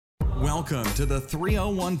Welcome to the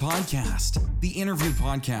 301 Podcast, the interview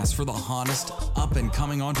podcast for the hottest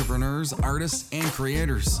up-and-coming entrepreneurs, artists, and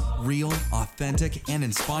creators. Real, authentic, and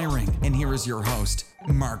inspiring. And here is your host,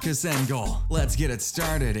 Marcus Engel. Let's get it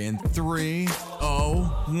started in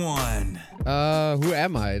 301. Who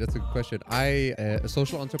am I? That's a good question. A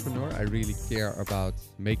social entrepreneur. I really care about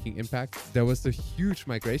making impact. There was a huge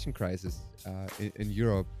migration crisis in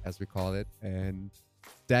Europe, as we call it, and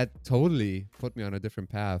that totally put me on a different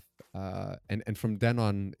path. And from then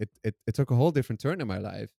on, it took a whole different turn in my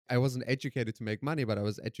life. I wasn't educated to make money, but I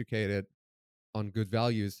was educated on good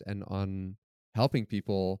values and on helping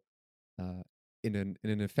people in an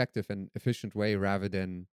effective and efficient way, rather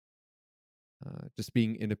than just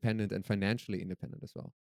being independent and financially independent as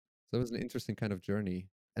well. So it was an interesting kind of journey.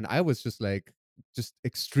 And I was just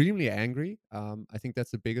extremely angry. I think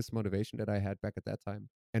that's the biggest motivation that I had back at that time.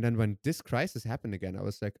 And then when this crisis happened again, I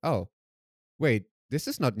was like, oh, wait, this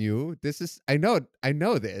is not new. I know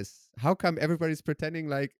this. How come everybody's pretending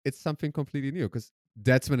like it's something completely new? Because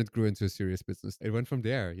that's when it grew into a serious business. It went from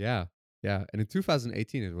there. Yeah. Yeah. And in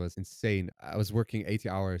 2018, it was insane. I was working 80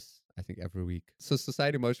 hours, I think, every week. So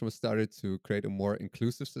Society Motion was started to create a more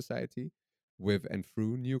inclusive society with and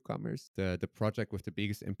through newcomers. The project with the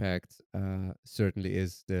biggest impact certainly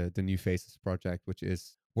is the New Faces project, which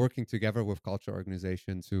is working together with culture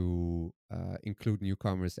organizations to include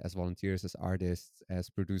newcomers as volunteers, as artists, as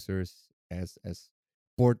producers, as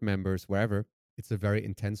board members, wherever. It's a very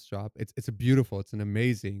intense job. It's an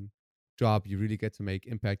amazing job. You really get to make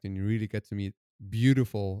impact, and you really get to meet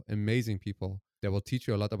beautiful, amazing people that will teach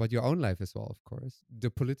you a lot about your own life as well, of course. The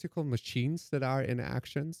political machines that are in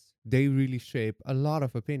actions, they really shape a lot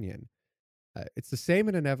of opinion. It's the same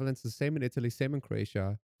in the Netherlands, the same in Italy, same in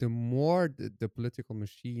Croatia. The more the political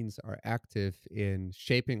machines are active in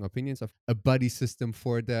shaping opinions of a buddy system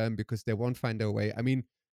for them, because they won't find their way. I mean,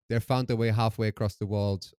 they found their way halfway across the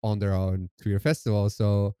world on their own to your festival.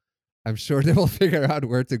 So I'm sure they will figure out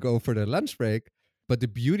where to go for their lunch break. But the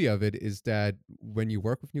beauty of it is that when you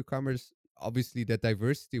work with newcomers, obviously that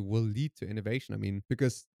diversity will lead to innovation. I mean,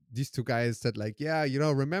 because these two guys said like, yeah,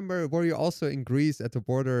 remember, were you also in Greece at the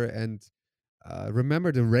border, and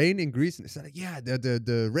remember the rain in Greece? And they said like, yeah,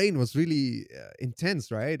 the rain was really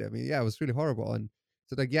intense, right? I mean, yeah, it was really horrible. And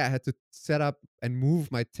so like, yeah, I had to set up and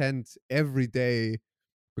move my tent every day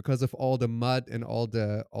because of all the mud and all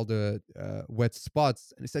the wet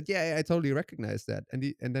spots. And he said, yeah, I totally recognize that.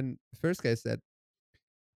 And then the first guy said,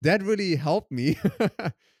 that really helped me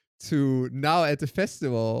to now at the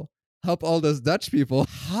festival help all those Dutch people.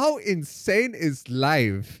 How insane is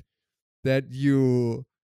life that you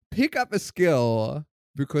pick up a skill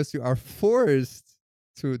because you are forced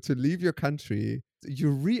to leave your country.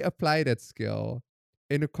 You reapply that skill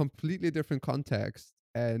in a completely different context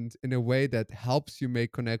and in a way that helps you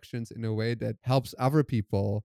make connections, in a way that helps other people.